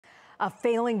A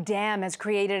failing dam has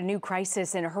created a new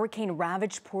crisis in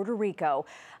hurricane-ravaged Puerto Rico.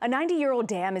 A 90-year-old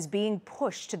dam is being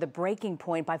pushed to the breaking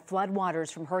point by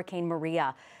floodwaters from Hurricane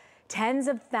Maria. Tens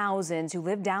of thousands who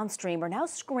live downstream are now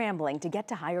scrambling to get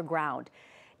to higher ground.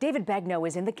 David Begnaud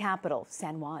is in the capital,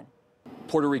 San Juan.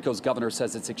 Puerto Rico's governor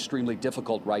says it's extremely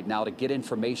difficult right now to get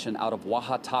information out of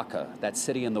Oaxaca, that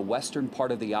city in the western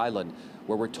part of the island,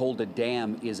 where we're told a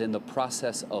dam is in the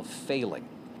process of failing.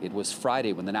 It was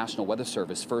Friday when the National Weather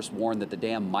Service first warned that the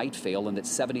dam might fail and that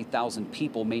 70,000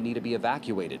 people may need to be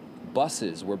evacuated.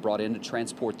 Buses were brought in to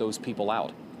transport those people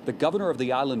out. The governor of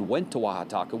the island went to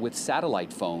Oaxaca with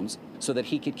satellite phones so that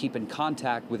he could keep in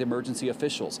contact with emergency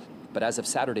officials. But as of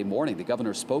Saturday morning, the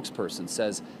governor's spokesperson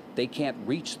says they can't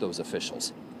reach those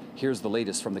officials. Here's the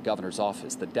latest from the governor's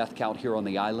office. The death count here on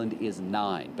the island is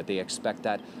 9, but they expect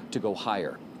that to go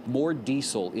higher. More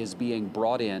diesel is being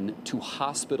brought in to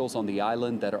hospitals on the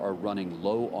island that are running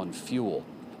low on fuel.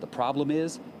 The problem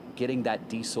is getting that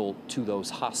diesel to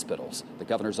those hospitals. The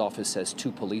governor's office says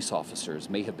 2 police officers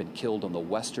may have been killed on the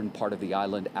western part of the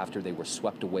island after they were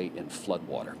swept away in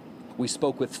floodwater. We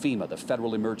spoke with FEMA, the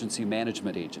Federal Emergency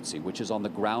Management Agency, which is on the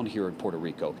ground here in Puerto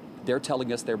Rico. They're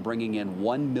telling us they're bringing in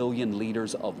 1 million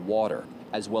liters of water,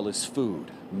 as well as food,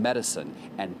 medicine,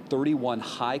 and 31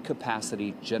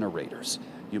 high-capacity generators.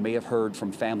 You may have heard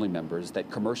from family members that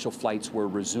commercial flights were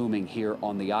resuming here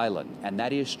on the island, and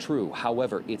that is true.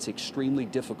 However, it's extremely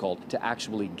difficult to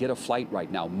actually get a flight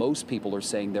right now. Most people are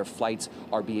saying their flights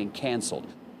are being canceled.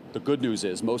 The good news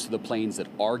is most of the planes that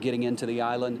are getting into the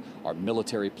island are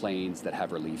military planes that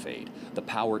have relief aid. The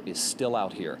power is still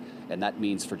out here, and that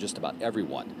means for just about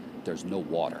everyone, there's no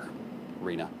water.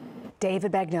 Rena?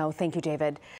 David Begnaud. Thank you, David.